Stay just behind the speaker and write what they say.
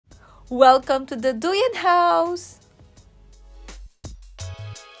Welcome to the Duyan House!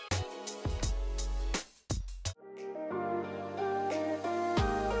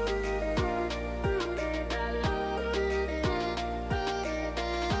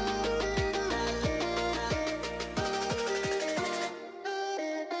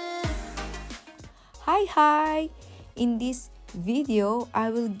 Hi! In this video, I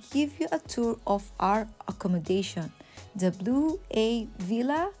will give you a tour of our accommodation, the Blue A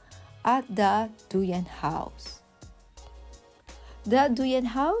Villa at the Duyan House. The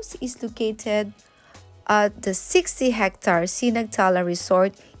Duyan House is located at the 60-hectare Sinagtala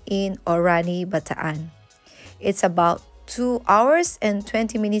Resort in Orani, Bataan. It's about 2 hours and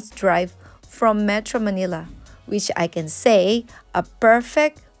 20 minutes drive from Metro Manila, which I can say a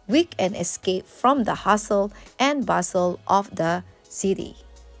perfect weekend escape from the hustle and bustle of the city.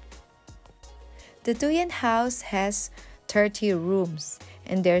 The Duyan House has 30 rooms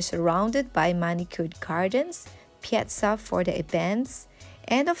and they're surrounded by manicured gardens, piazza for the events,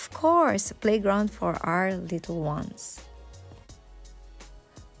 and of course, playground for our little ones.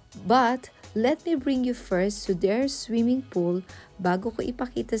 But let me bring you first to their swimming pool bago ko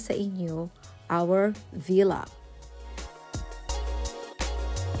ipakita sa inyo our villa.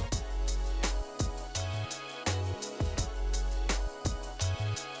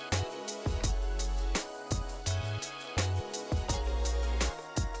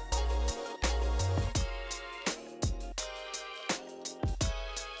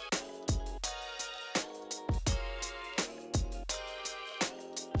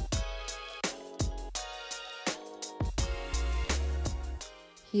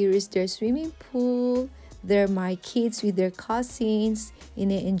 Here is their swimming pool. There are my kids with their cousins.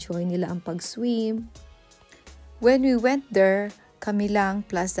 Ine-enjoy nila ang pag-swim. When we went there, kami lang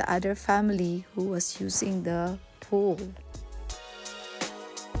plus the other family who was using the pool.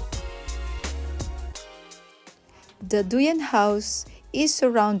 The Duyan House is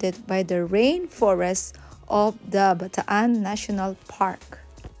surrounded by the rainforest of the Bataan National Park.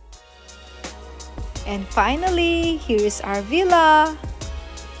 And finally, here is our villa.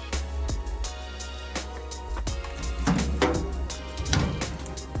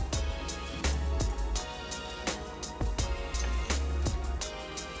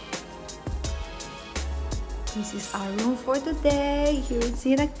 This is our room for today here in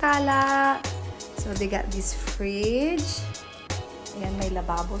Sinagtala. So they got this fridge. Ayan, may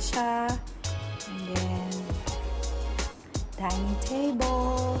lababo siya. And then dining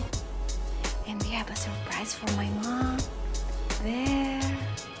table. And we have a surprise for my mom. There.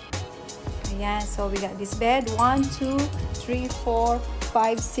 Ayan, so we got this bed. 1, 2, 3, 4,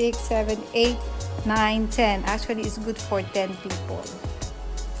 5, 6, 7, 8, 9, 10. Actually, it's good for 10 people.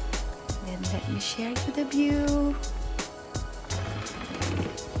 Let me share you the view.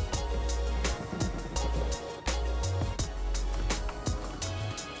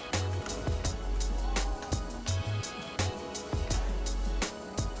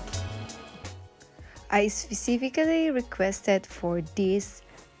 I specifically requested for this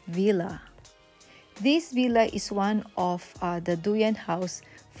villa. This villa is one of the Duyan House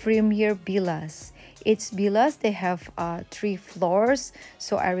premier villas. It's villas, they have 3 floors,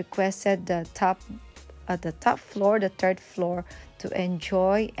 so I requested the top floor, the 3rd floor, to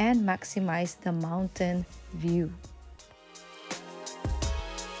enjoy and maximize the mountain view.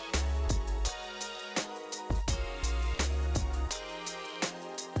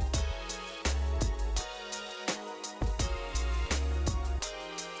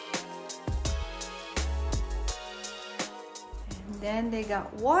 Then they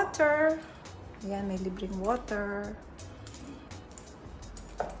got water. Ayan, may libreng water.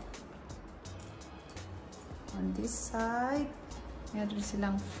 On this side, meron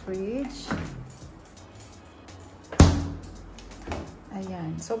silang fridge.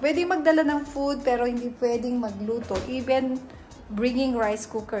 Ayan. So, pwedeng magdala ng food pero hindi pwedeng magluto. Even bringing rice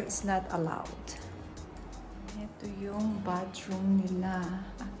cooker is not allowed. Ito yung bathroom nila.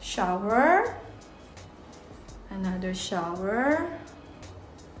 Shower. Another shower.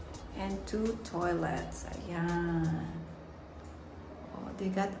 And 2 toilets. Ayan. Oh,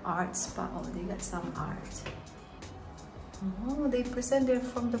 they got arts pa. Oh, they got some art. Oh, they present they're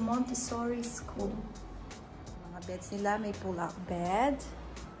from the Montessori school. Mga beds nila, may pull-out bed.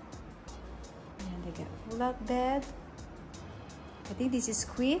 Ayan, they got pull-out bed. I think this is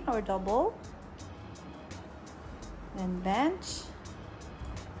queen or double. Then bench.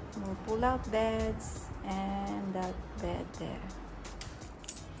 More pull-out beds. And that bed there.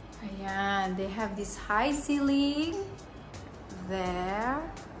 Ayan, they have this high ceiling there.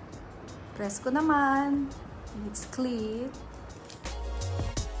 Presko naman. It's clean.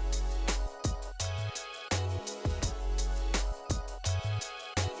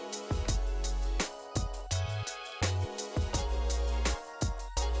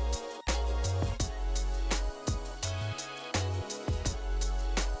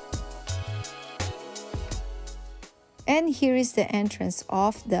 And here is the entrance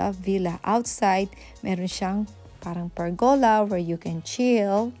of the villa. Outside, meron siyang parang pergola where you can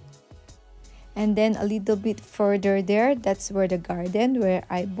chill. And then a little bit further there, that's where the garden, where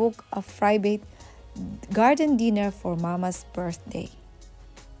I booked a private garden dinner for Mama's birthday.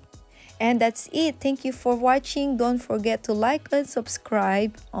 And that's it. Thank you for watching. Don't forget to like and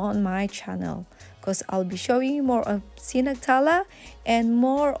subscribe on my channel, because I'll be showing you more of Sinagtala and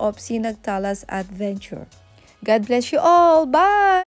more of Sinagtala's adventure. God bless you all. Bye!